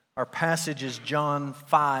Our passage is John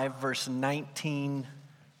 5, verse 19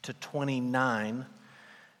 to 29.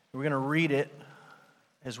 We're going to read it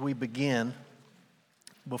as we begin.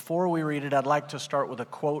 Before we read it, I'd like to start with a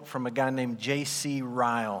quote from a guy named J.C.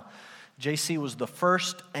 Ryle. J.C. was the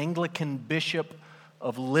first Anglican bishop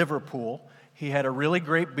of Liverpool. He had a really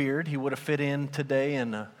great beard. He would have fit in today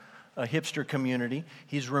in a hipster community.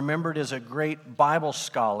 He's remembered as a great Bible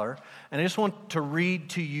scholar. And I just want to read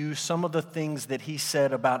to you some of the things that he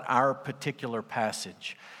said about our particular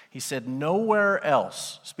passage. He said, nowhere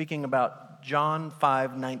else, speaking about John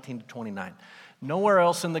 5, 19 to 29, nowhere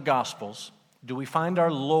else in the Gospels do we find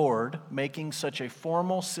our Lord making such a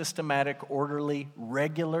formal, systematic, orderly,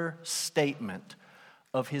 regular statement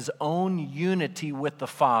of his own unity with the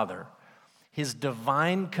Father, his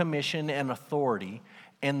divine commission and authority,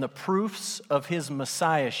 and the proofs of his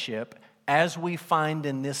messiahship, as we find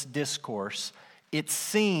in this discourse. It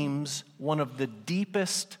seems one of the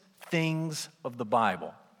deepest things of the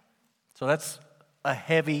Bible. So that's a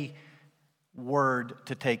heavy word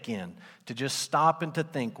to take in, to just stop and to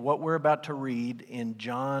think what we're about to read in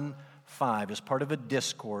John 5 is part of a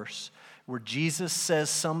discourse where Jesus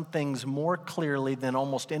says some things more clearly than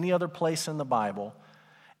almost any other place in the Bible,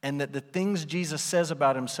 and that the things Jesus says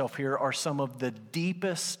about himself here are some of the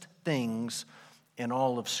deepest things in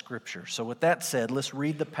all of Scripture. So with that said, let's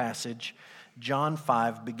read the passage, John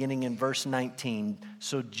 5, beginning in verse 19.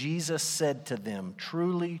 So Jesus said to them,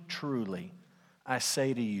 truly, truly, I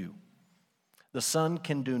say to you, the Son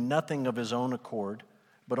can do nothing of his own accord,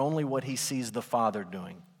 but only what he sees the Father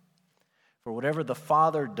doing. For whatever the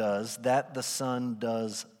Father does, that the Son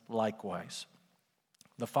does likewise.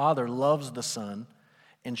 The Father loves the Son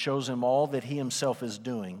and shows him all that he himself is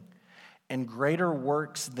doing. And greater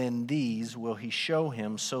works than these will he show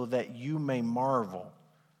him, so that you may marvel.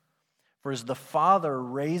 For as the Father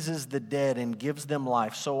raises the dead and gives them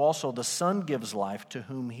life, so also the Son gives life to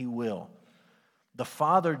whom he will. The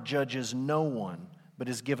Father judges no one, but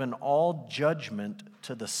has given all judgment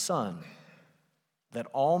to the Son, that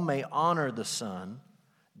all may honor the Son,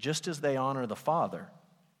 just as they honor the Father.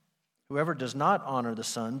 Whoever does not honor the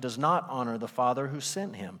Son does not honor the Father who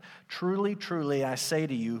sent him. Truly, truly, I say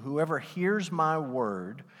to you, whoever hears my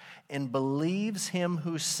word and believes him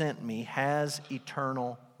who sent me has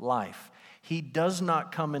eternal life. He does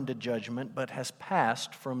not come into judgment, but has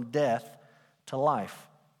passed from death to life.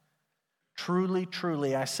 Truly,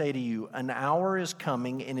 truly, I say to you, an hour is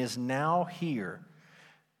coming and is now here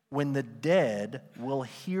when the dead will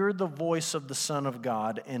hear the voice of the Son of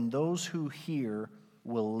God, and those who hear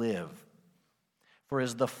will live. For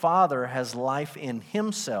as the Father has life in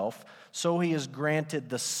himself, so he has granted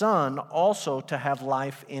the Son also to have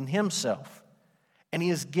life in himself. And he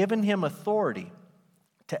has given him authority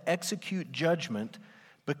to execute judgment,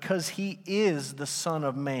 because he is the Son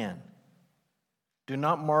of Man. Do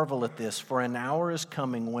not marvel at this, for an hour is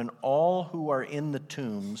coming when all who are in the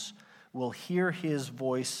tombs will hear his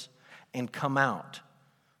voice and come out.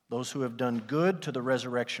 Those who have done good to the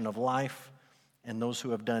resurrection of life, and those who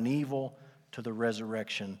have done evil to the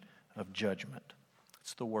resurrection of judgment.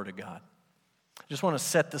 It's the Word of God. I just want to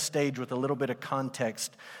set the stage with a little bit of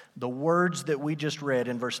context. The words that we just read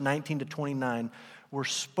in verse 19 to 29 were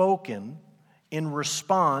spoken in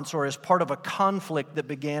response or as part of a conflict that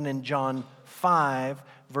began in John 5,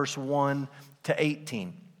 verse 1 to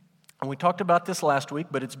 18. And we talked about this last week,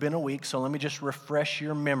 but it's been a week, so let me just refresh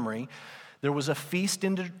your memory. There was a feast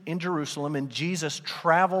in Jerusalem, and Jesus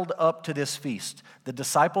traveled up to this feast. The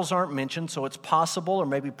disciples aren't mentioned, so it's possible or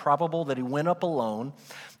maybe probable that he went up alone.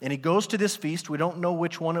 And he goes to this feast. We don't know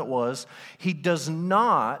which one it was. He does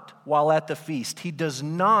not, while at the feast, he does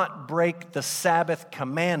not break the Sabbath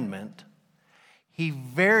commandment. He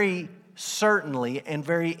very certainly and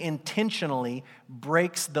very intentionally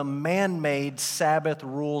breaks the man-made Sabbath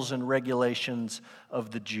rules and regulations of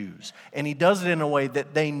the Jews. And he does it in a way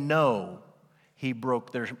that they know he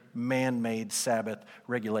broke their man-made Sabbath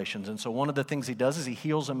regulations. And so one of the things he does is he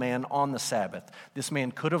heals a man on the Sabbath. This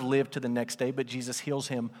man could have lived to the next day, but Jesus heals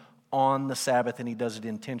him on the Sabbath, and he does it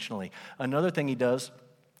intentionally. Another thing he does,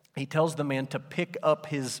 he tells the man to pick up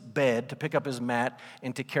his bed, to pick up his mat,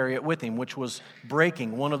 and to carry it with him, which was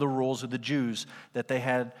breaking one of the rules of the Jews that they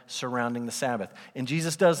had surrounding the Sabbath. And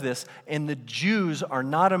Jesus does this, and the Jews are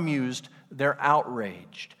not amused. They're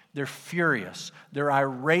outraged. They're furious. They're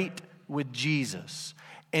irate with Jesus.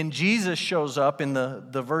 And Jesus shows up in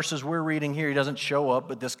the verses we're reading here. He doesn't show up,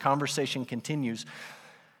 but this conversation continues.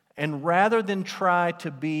 And rather than try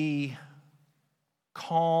to be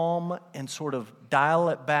calm and sort of dial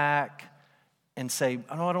it back and say,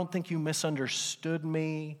 "Oh, no, I don't think you misunderstood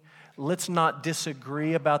me. let's not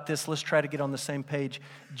disagree about this. Let's try to get on the same page.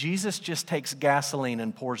 Jesus just takes gasoline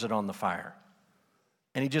and pours it on the fire.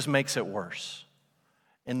 And he just makes it worse.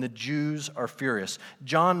 And the Jews are furious.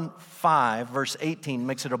 John 5, verse 18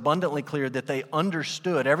 makes it abundantly clear that they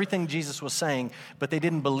understood everything Jesus was saying, but they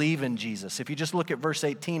didn't believe in Jesus. If you just look at verse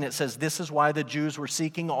 18, it says, "This is why the Jews were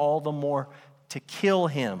seeking all the more to kill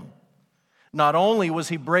him. Not only was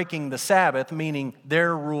he breaking the Sabbath," meaning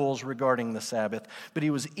their rules regarding the Sabbath, "but he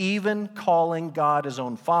was even calling God his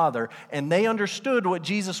own Father." And they understood what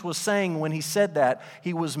Jesus was saying when he said that.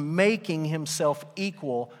 He was making himself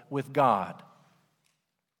equal with God.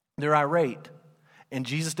 They're irate, and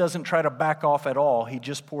Jesus doesn't try to back off at all. He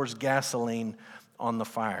just pours gasoline on the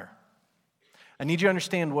fire. I need you to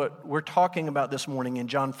understand what we're talking about this morning in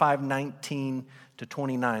John 5:19 to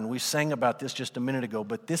 29. We sang about this just a minute ago,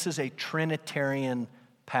 but this is a Trinitarian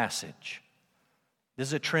passage. This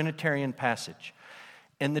is a Trinitarian passage.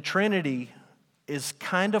 And the Trinity is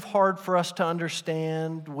kind of hard for us to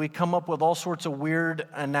understand. We come up with all sorts of weird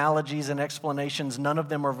analogies and explanations. None of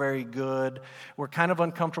them are very good. We're kind of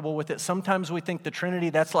uncomfortable with it. Sometimes we think the Trinity,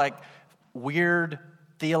 that's like weird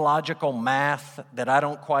theological math that I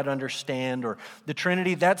don't quite understand. Or the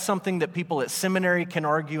Trinity, that's something that people at seminary can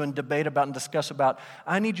argue and debate about and discuss about.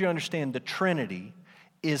 I need you to understand the Trinity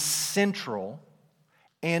is central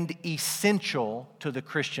and essential to the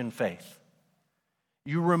Christian faith.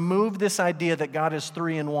 You remove this idea that God is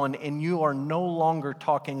three in one, and you are no longer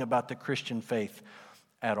talking about the Christian faith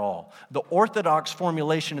at all. The Orthodox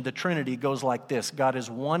formulation of the Trinity goes like this: God is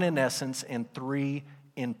one in essence and three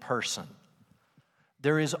in person.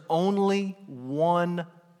 There is only one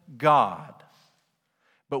God.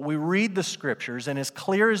 But we read the Scriptures, and as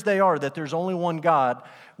clear as they are that there's only one God,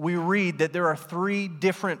 we read that there are three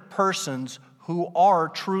different persons who are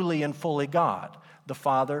truly and fully God: the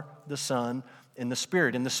Father, the Son, and the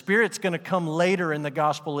Spirit. And the Spirit's going to come later in the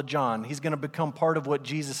Gospel of John. He's going to become part of what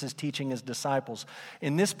Jesus is teaching his disciples.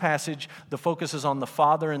 In this passage, the focus is on the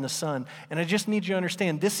Father and the Son. And I just need you to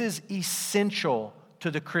understand, this is essential to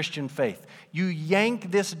the Christian faith. You yank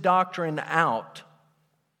this doctrine out,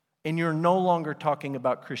 and you're no longer talking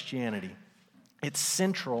about Christianity. It's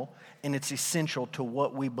central and it's essential to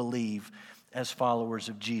what we believe as followers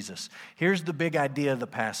of Jesus. Here's the big idea of the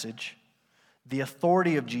passage. The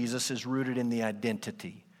authority of Jesus is rooted in the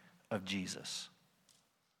identity of Jesus.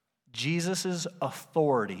 Jesus'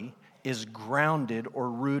 authority is grounded or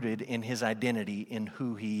rooted in his identity, in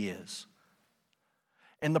who he is.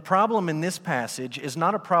 And the problem in this passage is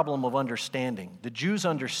not a problem of understanding. The Jews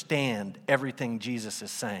understand everything Jesus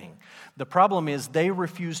is saying. The problem is they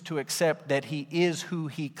refuse to accept that he is who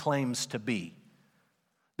he claims to be.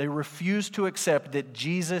 They refuse to accept that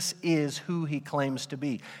Jesus is who he claims to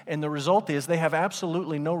be. And the result is they have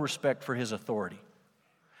absolutely no respect for his authority.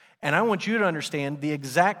 And I want you to understand the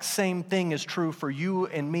exact same thing is true for you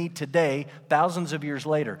and me today, thousands of years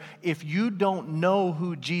later. If you don't know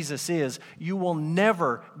who Jesus is, you will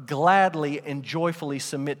never gladly and joyfully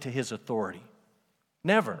submit to his authority.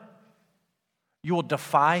 Never. You will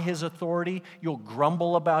defy his authority. You'll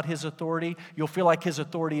grumble about his authority. You'll feel like his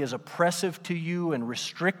authority is oppressive to you and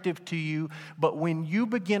restrictive to you. But when you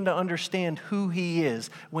begin to understand who he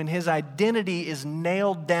is, when his identity is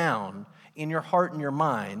nailed down in your heart and your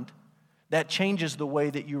mind, that changes the way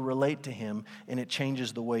that you relate to him, and it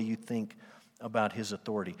changes the way you think about his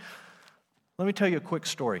authority. Let me tell you a quick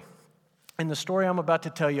story. In the story I'm about to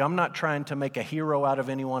tell you, I'm not trying to make a hero out of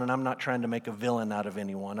anyone, and I'm not trying to make a villain out of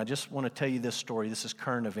anyone. I just want to tell you this story. This is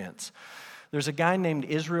current events. There's a guy named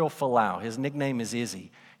Israel Folau. His nickname is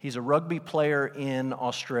Izzy. He's a rugby player in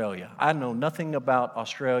Australia. I know nothing about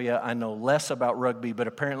Australia. I know less about rugby, but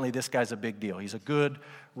apparently this guy's a big deal. He's a good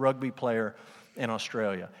rugby player in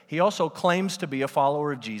Australia. He also claims to be a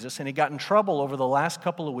follower of Jesus, and he got in trouble over the last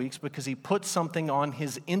couple of weeks because he put something on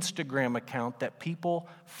his Instagram account that people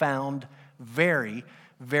found very,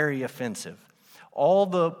 very offensive. All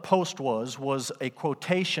the post was a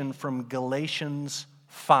quotation from Galatians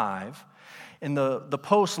 5. And the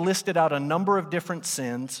post listed out a number of different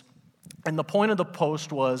sins. And the point of the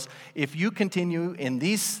post was, if you continue in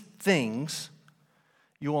these things,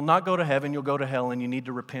 you will not go to heaven, you'll go to hell, and you need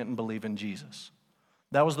to repent and believe in Jesus.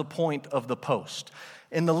 That was the point of the post.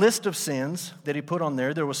 In the list of sins that he put on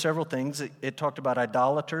there were several things. It talked about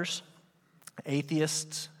idolaters,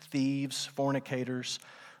 atheists, thieves, fornicators,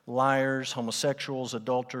 liars, homosexuals,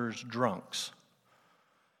 adulterers, drunks.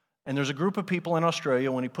 And there's a group of people in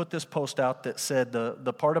Australia, when he put this post out, that said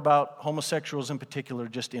the part about homosexuals in particular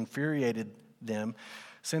just infuriated them,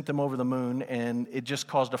 sent them over the moon, and it just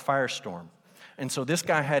caused a firestorm. And so this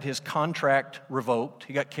guy had his contract revoked.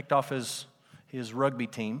 He got kicked off his his rugby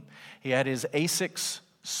team. He had his ASICS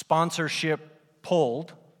sponsorship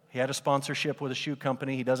pulled. He had a sponsorship with a shoe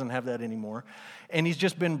company. He doesn't have that anymore. And he's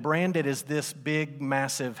just been branded as this big,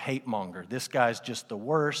 massive hate monger. This guy's just the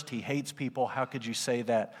worst. He hates people. How could you say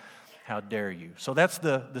that? How dare you? So that's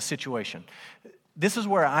the situation. This is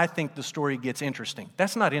where I think the story gets interesting.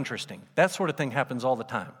 That's not interesting. That sort of thing happens all the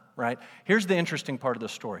time, right? Here's the interesting part of the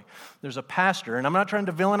story. There's a pastor, and I'm not trying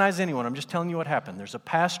to villainize anyone. I'm just telling you what happened. There's a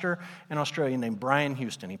pastor in Australia named Brian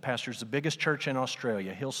Houston. He pastors the biggest church in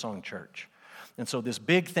Australia, Hillsong Church. And so this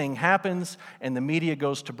big thing happens, and the media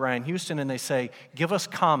goes to Brian Houston, and they say, give us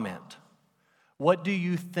comment. What do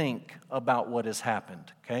you think about what has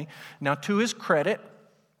happened? Okay. Now, to his credit,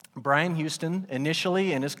 Brian Houston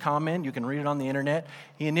initially, in his comment, you can read it on the internet,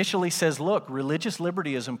 he initially says, look, religious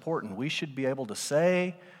liberty is important. We should be able to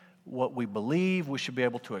say what we believe. We should be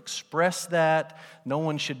able to express that. No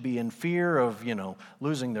one should be in fear of,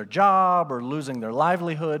 losing their job or losing their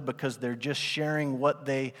livelihood because they're just sharing what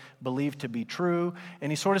they believe to be true.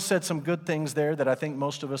 And he sort of said some good things there that I think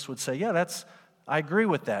most of us would say, yeah, I agree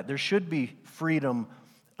with that. There should be freedom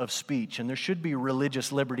of speech, and there should be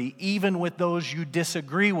religious liberty even with those you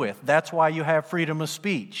disagree with. That's why you have freedom of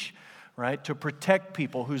speech, right? To protect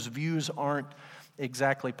people whose views aren't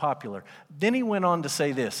exactly popular. Then he went on to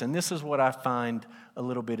say this, and this is what I find a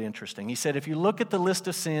little bit interesting. He said, if you look at the list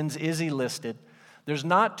of sins Izzy listed, there's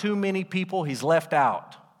not too many people he's left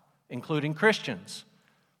out, including Christians.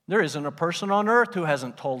 There isn't a person on earth who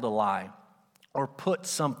hasn't told a lie or put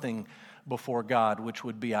something before God, which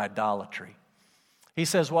would be idolatry. He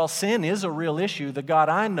says, while sin is a real issue, the God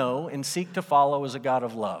I know and seek to follow is a God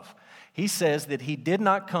of love. He says that he did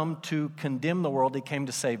not come to condemn the world, he came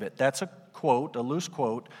to save it. That's a quote, a loose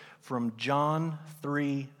quote from John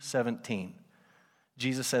 3:17.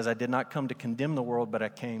 Jesus says, I did not come to condemn the world, but I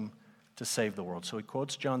came to save the world. So he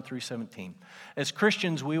quotes John 3:17. As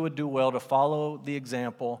Christians, we would do well to follow the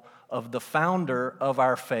example of the founder of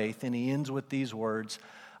our faith, and he ends with these words,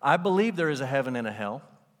 I believe there is a heaven and a hell.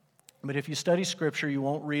 But if you study Scripture, you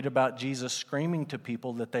won't read about Jesus screaming to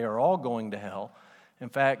people that they are all going to hell. In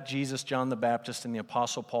fact, Jesus, John the Baptist, and the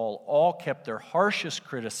Apostle Paul all kept their harshest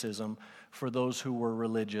criticism for those who were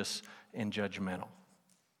religious and judgmental.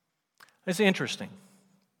 It's interesting.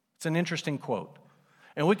 It's an interesting quote.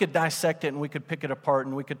 And we could dissect it and we could pick it apart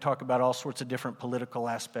and we could talk about all sorts of different political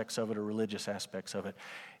aspects of it or religious aspects of it.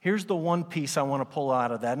 Here's the one piece I want to pull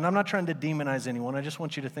out of that. And I'm not trying to demonize anyone. I just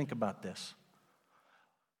want you to think about this.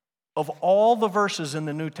 Of all the verses in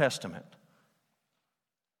the New Testament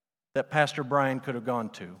that Pastor Brian could have gone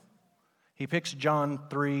to, he picks John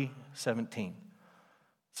 3:17.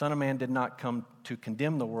 Son of Man did not come to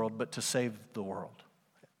condemn the world, but to save the world.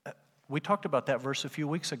 We talked about that verse a few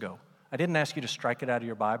weeks ago. I didn't ask you to strike it out of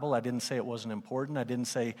your Bible. I didn't say it wasn't important. I didn't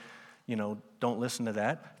say, don't listen to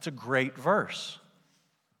that. It's a great verse.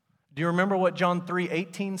 Do you remember what John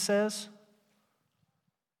 3:18 says?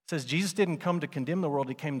 It says, Jesus didn't come to condemn the world,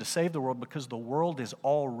 he came to save the world because the world is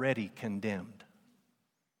already condemned.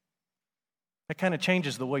 That kind of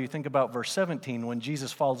changes the way you think about verse 17 when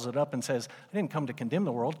Jesus follows it up and says, I didn't come to condemn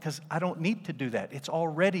the world because I don't need to do that. It's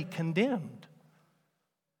already condemned.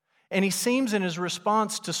 And he seems in his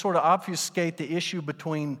response to sort of obfuscate the issue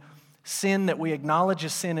between sin that we acknowledge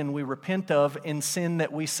as sin and we repent of and sin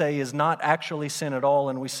that we say is not actually sin at all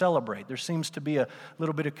and we celebrate. There seems to be a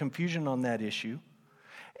little bit of confusion on that issue.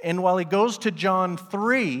 And while he goes to John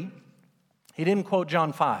 3, he didn't quote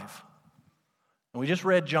John 5. And we just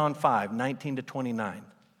read John 5, 19 to 29.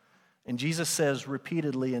 And Jesus says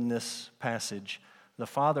repeatedly in this passage, the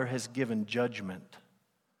Father has given judgment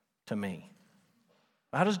to me.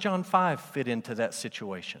 How does John 5 fit into that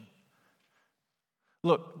situation?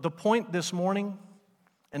 Look, the point this morning,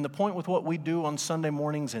 and the point with what we do on Sunday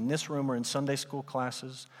mornings in this room or in Sunday school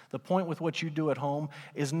classes, the point with what you do at home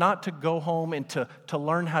is not to go home and to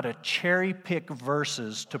learn how to cherry pick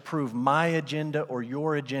verses to prove my agenda or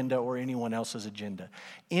your agenda or anyone else's agenda.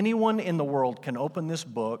 Anyone in the world can open this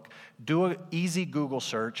book, do an easy Google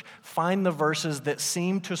search, find the verses that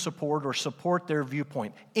seem to support or support their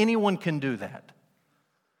viewpoint. Anyone can do that.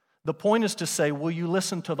 The point is to say, will you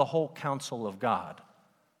listen to the whole counsel of God?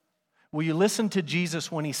 Will you listen to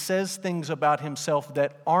Jesus when he says things about himself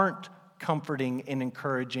that aren't comforting and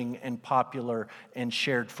encouraging and popular and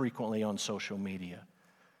shared frequently on social media?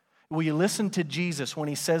 Will you listen to Jesus when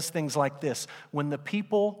he says things like this? When the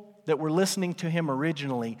people that were listening to him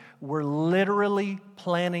originally were literally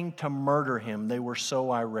planning to murder him, they were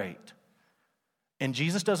so irate. And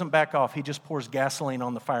Jesus doesn't back off, he just pours gasoline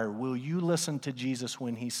on the fire. Will you listen to Jesus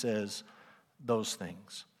when he says those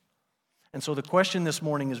things? And so the question this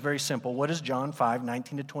morning is very simple. What does John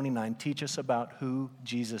 5:19-29 teach us about who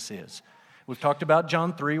Jesus is? We've talked about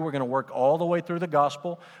John 3. We're going to work all the way through the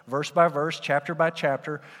gospel, verse by verse, chapter by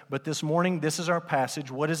chapter. But this morning, this is our passage.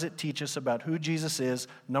 What does it teach us about who Jesus is?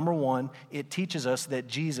 Number one, it teaches us that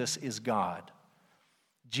Jesus is God.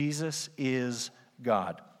 Jesus is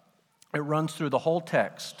God. It runs through the whole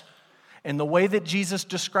text. And the way that Jesus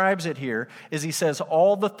describes it here is he says,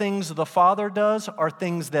 all the things the Father does are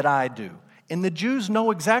things that I do. And the Jews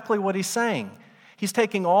know exactly what he's saying. He's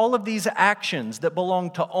taking all of these actions that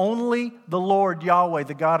belong to only the Lord Yahweh,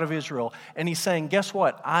 the God of Israel, and he's saying, guess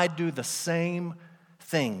what? I do the same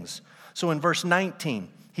things. So in verse 19,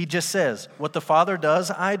 he just says, what the Father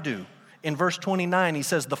does, I do. In verse 29, he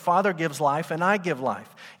says, the Father gives life and I give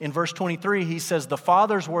life. In verse 23, he says, the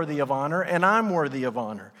Father's worthy of honor and I'm worthy of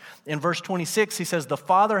honor. In verse 26, he says, the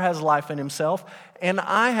Father has life in himself and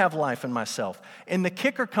I have life in myself. And the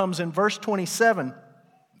kicker comes in verse 27.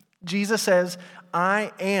 Jesus says,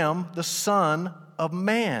 I am the Son of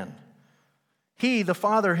Man. He, the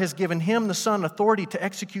Father, has given him, the Son, authority to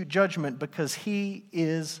execute judgment because he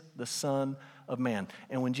is the Son of Man.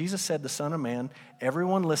 And when Jesus said the Son of Man,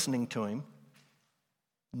 everyone listening to him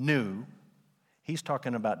knew he's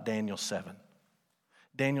talking about Daniel 7.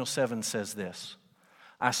 Daniel 7 says this,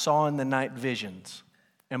 I saw in the night visions,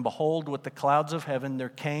 and behold, with the clouds of heaven there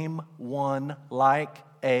came one like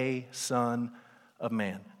a Son of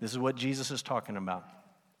Man. This is what Jesus is talking about.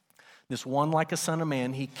 This one like a Son of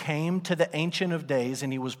Man, he came to the Ancient of Days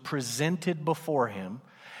and he was presented before him.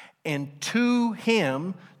 And to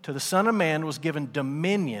him, to the Son of Man, was given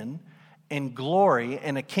dominion and glory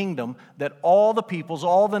and a kingdom that all the peoples,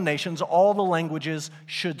 all the nations, all the languages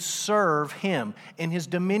should serve him. And his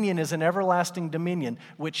dominion is an everlasting dominion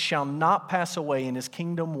which shall not pass away, and his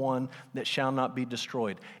kingdom one that shall not be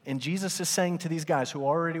destroyed. And Jesus is saying to these guys who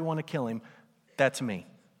already want to kill him, that's me.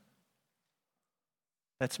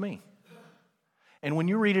 That's me. And when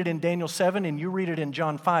you read it in Daniel 7 and you read it in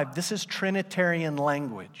John 5, this is Trinitarian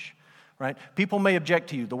language, right? People may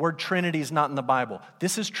object to you. The word Trinity is not in the Bible.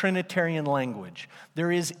 This is Trinitarian language.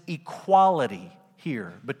 There is equality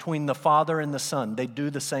here between the Father and the Son. They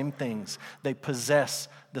do the same things. They possess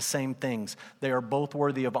the same things. They are both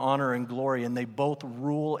worthy of honor and glory, and they both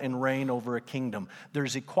rule and reign over a kingdom.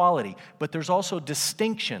 There's equality, but there's also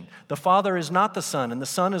distinction. The Father is not the Son, and the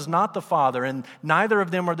Son is not the Father, and neither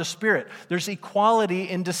of them are the Spirit. There's equality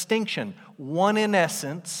in distinction. One in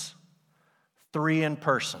essence, three in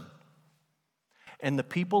person. And the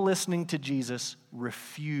people listening to Jesus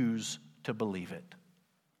refuse to believe it.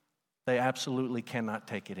 They absolutely cannot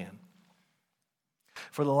take it in.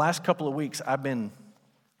 For the last couple of weeks, I've been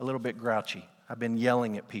a little bit grouchy. I've been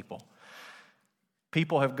yelling at people.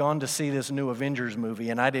 People have gone to see this new Avengers movie,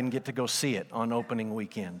 and I didn't get to go see it on opening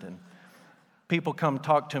weekend. And people come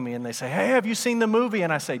talk to me, and they say, hey, have you seen the movie?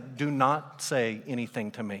 And I say, do not say anything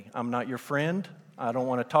to me. I'm not your friend. I don't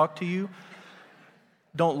want to talk to you.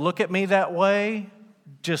 Don't look at me that way.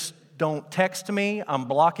 Just don't text me. I'm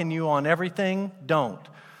blocking you on everything. Don't.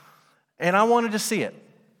 And I wanted to see it.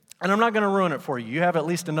 And I'm not going to ruin it for you. You have at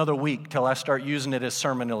least another week till I start using it as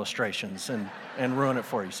sermon illustrations and ruin it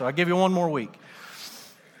for you. So I'll give you one more week.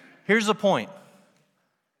 Here's the point.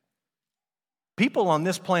 People on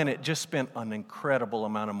this planet just spent an incredible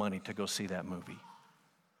amount of money to go see that movie.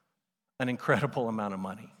 An incredible amount of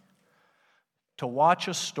money. To watch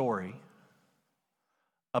a story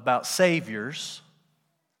about saviors,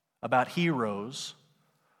 about heroes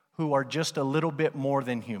who are just a little bit more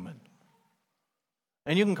than human.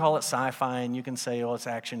 And you can call it sci-fi, and you can say, oh, it's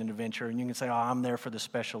action and adventure, and you can say, oh, I'm there for the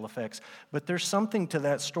special effects. But there's something to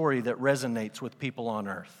that story that resonates with people on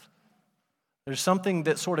earth. There's something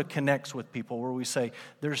that sort of connects with people where we say,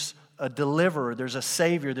 there's a deliverer, there's a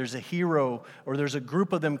savior, there's a hero, or there's a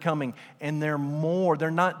group of them coming, and they're more. They're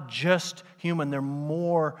not just human, they're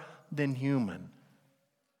more than human.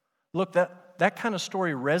 Look, that kind of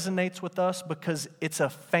story resonates with us because it's a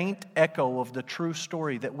faint echo of the true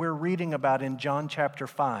story that we're reading about in John chapter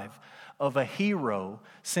 5 of a hero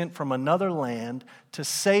sent from another land to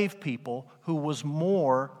save people who was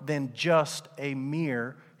more than just a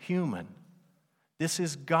mere human. This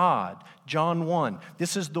is God. John 1.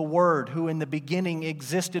 This is the Word who in the beginning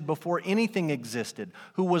existed before anything existed,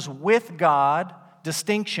 who was with God,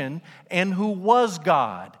 distinction, and who was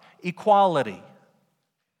God, equality.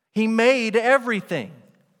 He made everything.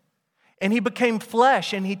 And he became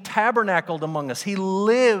flesh and he tabernacled among us. He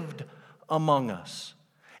lived among us.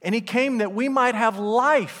 And he came that we might have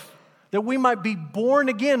life, that we might be born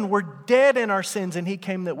again. We're dead in our sins, and he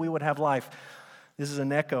came that we would have life. This is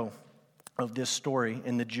an echo of this story,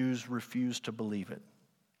 and the Jews refused to believe it.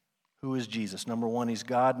 Who is Jesus? Number one, he's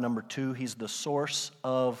God. Number two, he's the source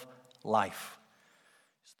of life.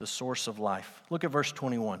 He's the source of life. Look at verse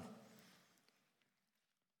 21.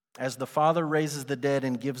 As the Father raises the dead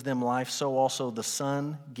and gives them life, so also the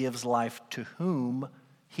Son gives life to whom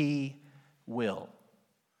he will.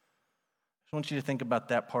 I just want you to think about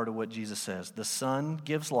that part of what Jesus says. The Son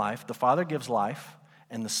gives life, the Father gives life,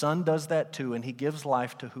 and the Son does that too, and he gives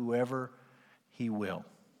life to whoever he will.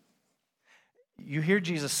 You hear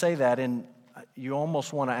Jesus say that, and you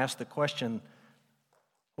almost want to ask the question,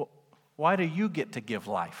 well, why do you get to give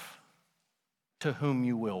life to whom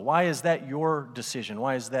you will? Why is that your decision?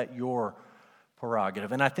 Why is that your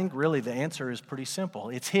prerogative? And I think really the answer is pretty simple.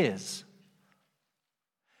 It's his.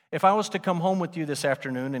 If I was to come home with you this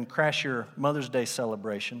afternoon and crash your Mother's Day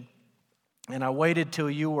celebration, and I waited till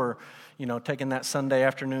you were, taking that Sunday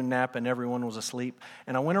afternoon nap and everyone was asleep,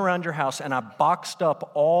 and I went around your house and I boxed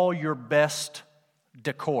up all your best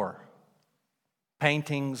decor,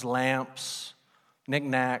 paintings, lamps,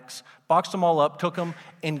 knickknacks, boxed them all up, took them,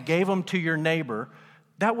 and gave them to your neighbor,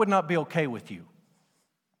 that would not be okay with you.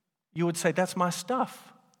 You would say, that's my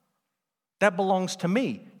stuff. That belongs to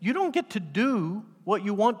me. You don't get to do what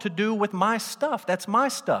you want to do with my stuff. That's my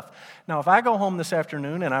stuff. Now, if I go home this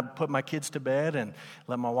afternoon and I put my kids to bed and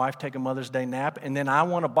let my wife take a Mother's Day nap, and then I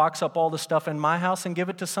want to box up all the stuff in my house and give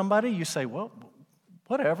it to somebody, you say, well,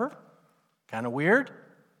 whatever. Kind of weird.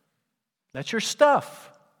 That's your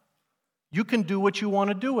stuff. You can do what you want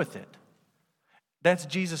to do with it. That's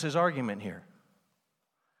Jesus' argument here.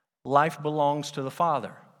 Life belongs to the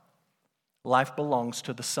Father. Life belongs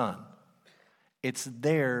to the Son. It's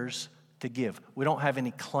theirs to give. We don't have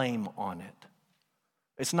any claim on it.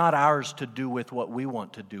 It's not ours to do with what we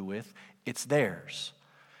want to do with. It's theirs.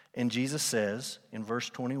 And Jesus says in verse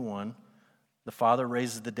 21, the Father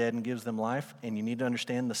raises the dead and gives them life, and you need to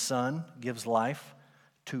understand the Son gives life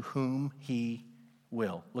to whom he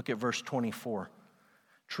will. Look at verse 24.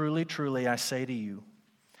 Truly, truly, I say to you,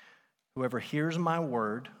 whoever hears my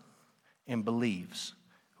word and believes,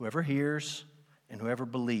 whoever hears and whoever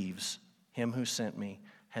believes him who sent me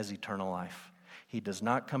has eternal life. He does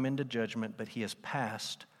not come into judgment, but he has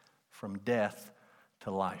passed from death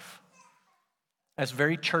to life. That's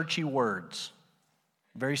very churchy words.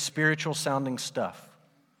 Very spiritual sounding stuff.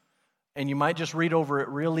 And you might just read over it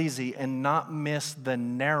real easy and not miss the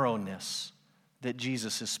narrowness that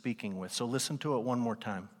Jesus is speaking with. So listen to it one more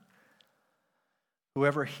time.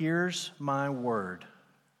 Whoever hears my word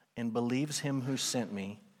and believes him who sent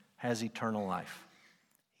me has eternal life.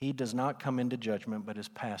 He does not come into judgment, but is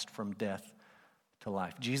passed from death to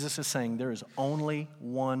life. Jesus is saying there is only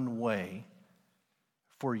one way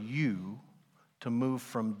for you to move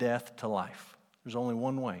from death to life. There's only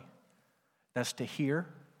one way. That's to hear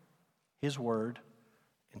his word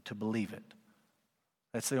and to believe it.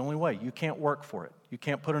 That's the only way. You can't work for it. You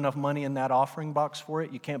can't put enough money in that offering box for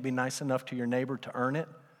it. You can't be nice enough to your neighbor to earn it.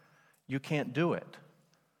 You can't do it.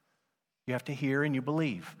 You have to hear and you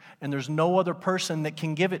believe. And there's no other person that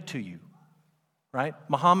can give it to you, right?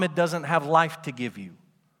 Muhammad doesn't have life to give you.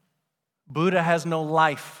 Buddha has no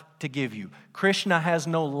life to give you. Krishna has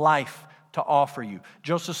no life to offer you.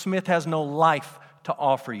 Joseph Smith has no life to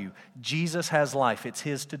offer you. Jesus has life. It's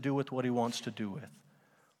his to do with what he wants to do with.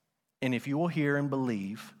 And if you will hear and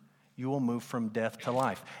believe, you will move from death to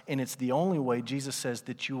life. And it's the only way Jesus says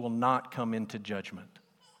that you will not come into judgment.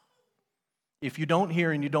 If you don't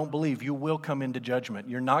hear and you don't believe, you will come into judgment.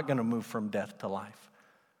 You're not going to move from death to life.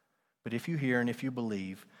 But if you hear and if you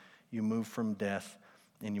believe, you move from death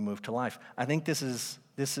and you move to life. I think this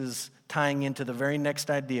is tying into the very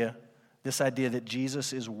next idea, this idea that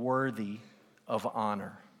Jesus is worthy of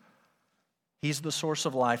honor. He's the source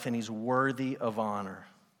of life and he's worthy of honor.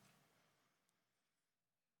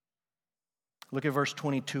 Look at verse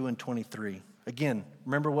 22 and 23. Again,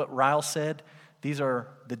 remember what Ryle said? These are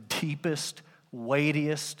the deepest,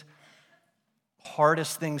 weightiest,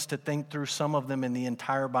 hardest things to think through, some of them in the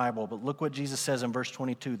entire Bible. But look what Jesus says in verse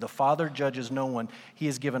 22. The Father judges no one. He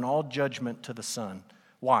has given all judgment to the Son.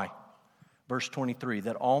 Why? Verse 23,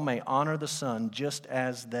 that all may honor the Son just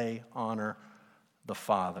as they honor the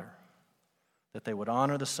Father. That they would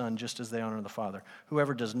honor the Son just as they honor the Father.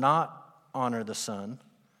 Whoever does not honor the Son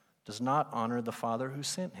does not honor the Father who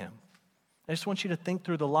sent him. I just want you to think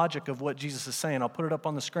through the logic of what Jesus is saying. I'll put it up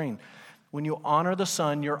on the screen. When you honor the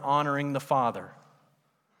Son, you're honoring the Father.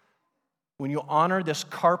 When you honor this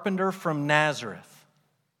carpenter from Nazareth,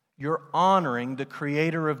 you're honoring the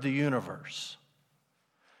creator of the universe.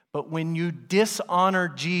 But when you dishonor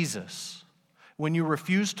Jesus, when you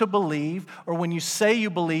refuse to believe, or when you say you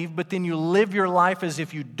believe, but then you live your life as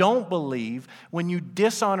if you don't believe, when you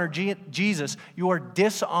dishonor Jesus, you are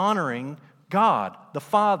dishonoring God, the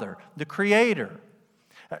Father, the Creator.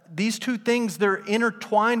 These two things, they're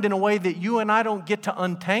intertwined in a way that you and I don't get to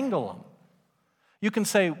untangle them. You can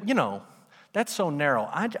say, that's so narrow.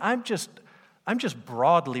 I'm just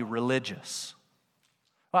broadly religious.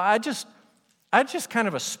 I'm just kind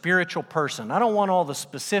of a spiritual person. I don't want all the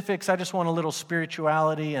specifics. I just want a little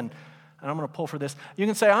spirituality, and I'm going to pull for this. You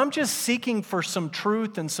can say, I'm just seeking for some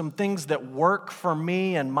truth and some things that work for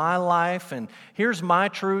me and my life, and here's my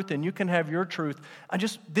truth, and you can have your truth.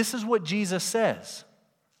 This is what Jesus says.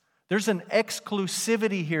 There's an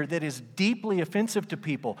exclusivity here that is deeply offensive to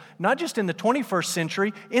people, not just in the 21st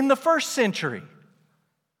century, in the first century.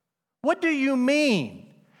 What do you mean?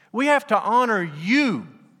 We have to honor you,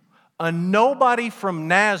 a nobody from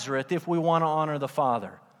Nazareth, if we want to honor the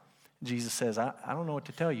Father. Jesus says, I don't know what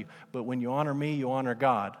to tell you, but when you honor me, you honor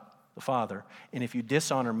God, the Father. And if you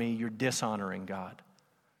dishonor me, you're dishonoring God.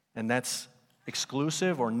 And that's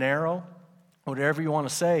exclusive or narrow, whatever you want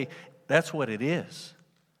to say, that's what it is.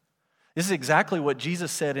 This is exactly what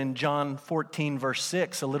Jesus said in John 14, verse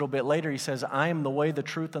 6. A little bit later, he says, I am the way, the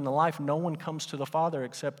truth, and the life. No one comes to the Father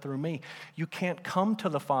except through me. You can't come to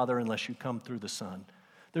the Father unless you come through the Son.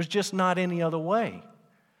 There's just not any other way.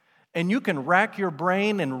 And you can rack your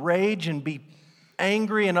brain and rage and be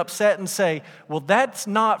angry and upset and say, well, that's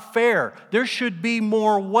not fair. There should be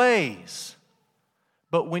more ways.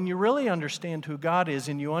 But when you really understand who God is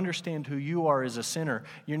and you understand who you are as a sinner,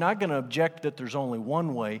 you're not going to object that there's only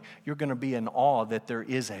one way. You're going to be in awe that there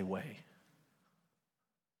is a way.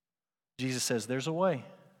 Jesus says there's a way.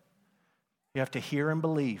 You have to hear and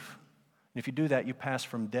believe. And if you do that, you pass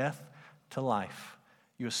from death to life.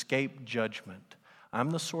 You escape judgment. I'm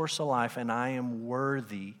the source of life, and I am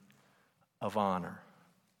worthy of honor.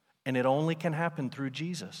 And it only can happen through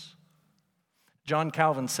Jesus. John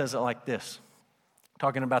Calvin says it like this,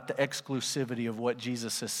 talking about the exclusivity of what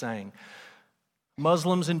Jesus is saying.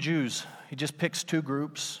 Muslims and Jews, he just picks two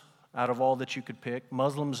groups out of all that you could pick.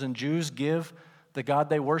 Muslims and Jews give the God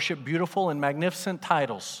they worship beautiful and magnificent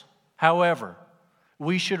titles. However,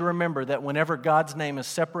 we should remember that whenever God's name is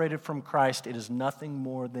separated from Christ, it is nothing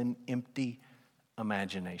more than empty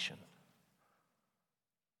imagination.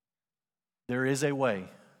 There is a way,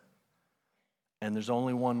 and there's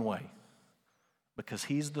only one way, because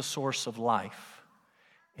He's the source of life.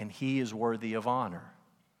 And He is worthy of honor.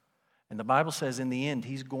 And the Bible says in the end,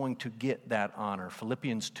 He's going to get that honor.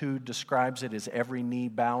 Philippians 2 describes it as every knee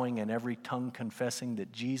bowing and every tongue confessing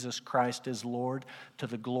that Jesus Christ is Lord, to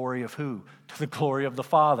the glory of who? To the glory of the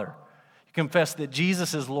Father. You confess that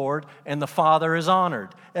Jesus is Lord and the Father is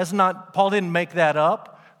honored. Paul didn't make that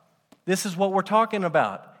up. This is what we're talking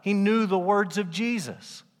about. He knew the words of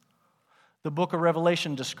Jesus. The book of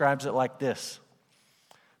Revelation describes it like this.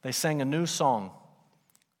 They sang a new song.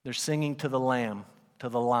 They're singing to the Lamb, to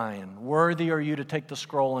the Lion. Worthy are you to take the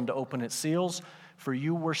scroll and to open its seals, for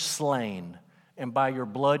you were slain, and by your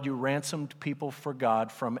blood you ransomed people for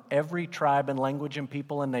God from every tribe and language and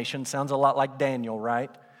people and nation. Sounds a lot like Daniel, right?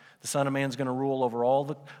 The Son of Man's going to rule over all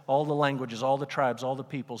the languages, all the tribes, all the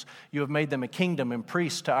peoples. You have made them a kingdom and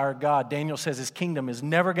priests to our God. Daniel says His kingdom is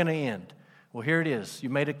never going to end. Well, here it is. You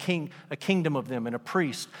made a kingdom of them and a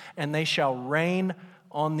priest, and they shall reign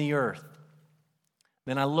on the earth.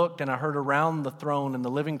 Then I looked and I heard around the throne and the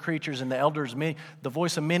living creatures and the elders, the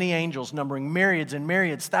voice of many angels, numbering myriads and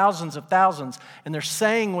myriads, thousands of thousands. And they're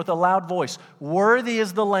saying with a loud voice, worthy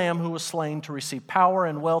is the Lamb who was slain to receive power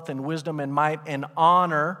and wealth and wisdom and might and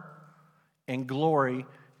honor and glory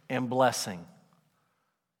and blessing.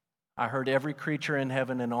 I heard every creature in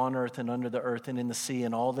heaven and on earth and under the earth and in the sea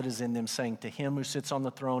and all that is in them saying, to Him who sits on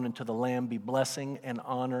the throne and to the Lamb be blessing and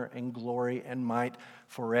honor and glory and might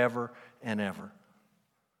forever and ever.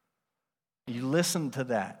 You listen to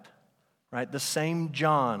that, right? The same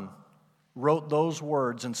John wrote those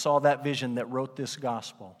words and saw that vision that wrote this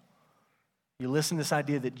gospel. You listen to this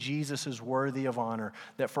idea that Jesus is worthy of honor,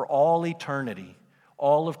 that for all eternity,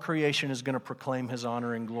 all of creation is going to proclaim His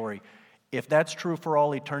honor and glory. If that's true for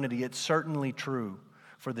all eternity, it's certainly true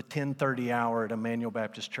for the 10:30 hour at Emmanuel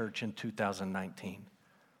Baptist Church in 2019.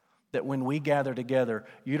 That when we gather together,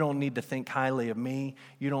 you don't need to think highly of me.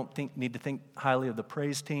 You don't need to think highly of the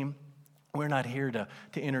praise team. We're not here to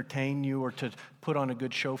entertain you or to put on a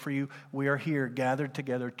good show for you. We are here gathered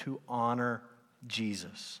together to honor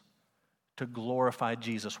Jesus, to glorify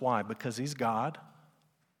Jesus. Why? Because He's God,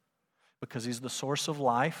 because He's the source of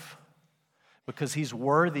life, because He's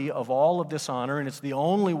worthy of all of this honor, and it's the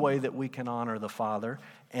only way that we can honor the Father.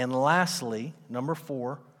 And lastly, number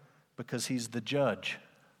 4, because he's the judge.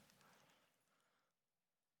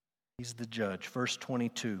 He's the judge. Verse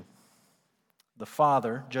 22. The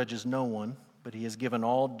Father judges no one, but he has given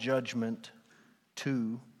all judgment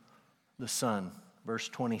to the Son. Verse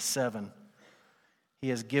 27. He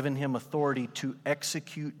has given him authority to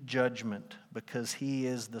execute judgment because he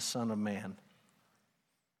is the Son of Man.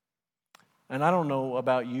 And I don't know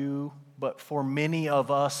about you, but for many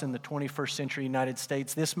of us in the 21st century United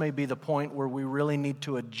States, this may be the point where we really need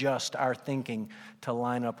to adjust our thinking to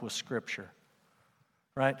line up with Scripture.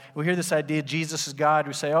 Right? We hear this idea, Jesus is God.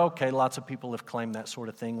 We say, okay, lots of people have claimed that sort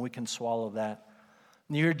of thing. We can swallow that.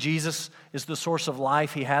 And you hear Jesus is the source of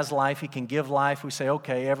life. He has life. He can give life. We say,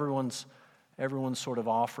 okay, everyone's sort of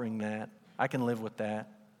offering that. I can live with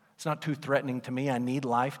that. It's not too threatening to me. I need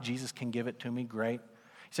life. Jesus can give it to me. Great.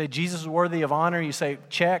 You say, Jesus is worthy of honor. You say,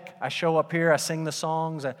 check. I show up here. I sing the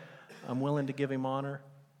songs. I'm willing to give him honor.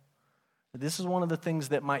 This is one of the things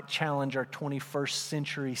that might challenge our 21st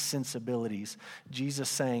century sensibilities. Jesus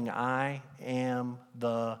saying, I am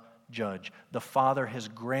the judge. The Father has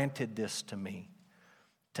granted this to me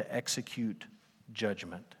to execute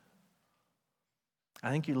judgment.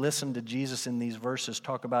 I think you listen to Jesus in these verses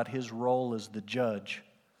talk about his role as the judge,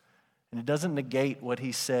 and it doesn't negate what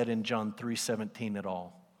he said in John 3:17 at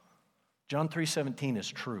all. John 3:17 is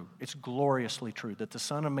true. It's gloriously true that the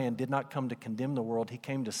Son of Man did not come to condemn the world. He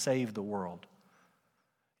came to save the world.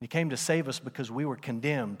 He came to save us because we were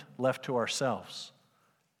condemned, left to ourselves.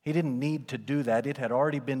 He didn't need to do that. It had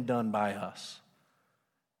already been done by us.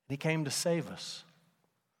 He came to save us.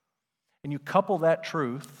 And you couple that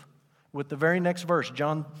truth with the very next verse,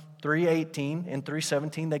 John 3:18 and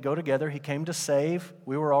 3:17, they go together. He came to save.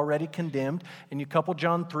 We were already condemned. And you couple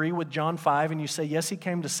John 3 with John 5, and you say, yes, he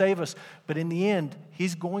came to save us, but in the end,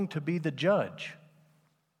 he's going to be the judge.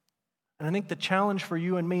 And I think the challenge for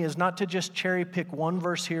you and me is not to just cherry pick one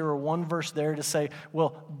verse here or one verse there to say,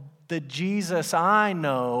 well, the Jesus I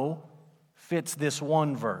know fits this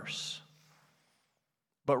one verse.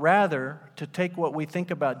 But rather, to take what we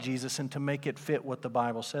think about Jesus and to make it fit what the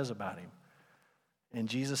Bible says about him. And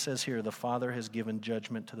Jesus says here, the Father has given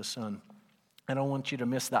judgment to the Son. I don't want you to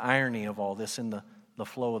miss the irony of all this in the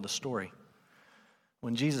flow of the story.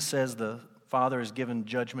 When Jesus says the Father has given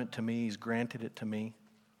judgment to me, he's granted it to me,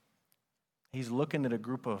 he's looking at a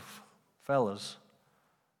group of fellas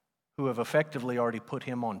who have effectively already put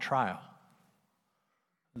him on trial.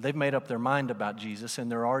 They've made up their mind about Jesus, and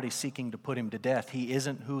they're already seeking to put him to death. He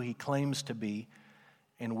isn't who he claims to be,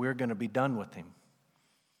 and we're going to be done with him.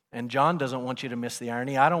 And John doesn't want you to miss the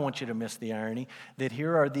irony. I don't want you to miss the irony that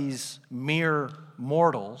here are these mere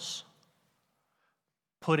mortals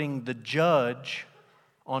putting the judge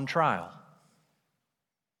on trial.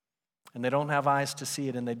 And they don't have eyes to see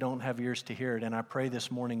it, and they don't have ears to hear it. And I pray this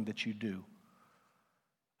morning that you do.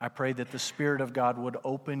 I pray that the Spirit of God would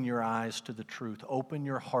open your eyes to the truth, open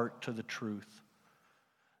your heart to the truth.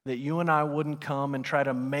 That you and I wouldn't come and try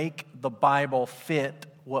to make the Bible fit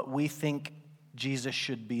what we think Jesus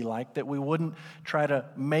should be like, that we wouldn't try to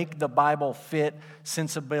make the Bible fit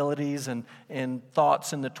sensibilities and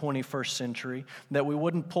thoughts in the 21st century, that we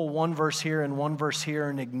wouldn't pull one verse here and one verse here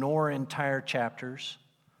and ignore entire chapters,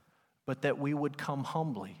 but that we would come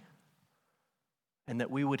humbly and that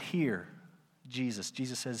we would hear Jesus.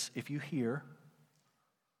 Jesus says, if you hear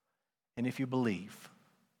and if you believe,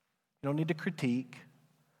 you don't need to critique,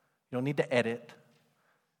 you don't need to edit,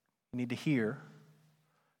 you need to hear,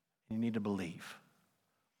 you need to believe.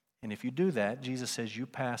 And if you do that, Jesus says you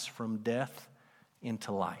pass from death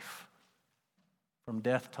into life. From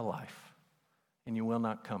death to life. And you will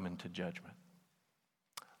not come into judgment.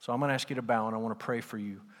 So I'm going to ask you to bow, and I want to pray for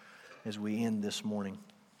you as we end this morning.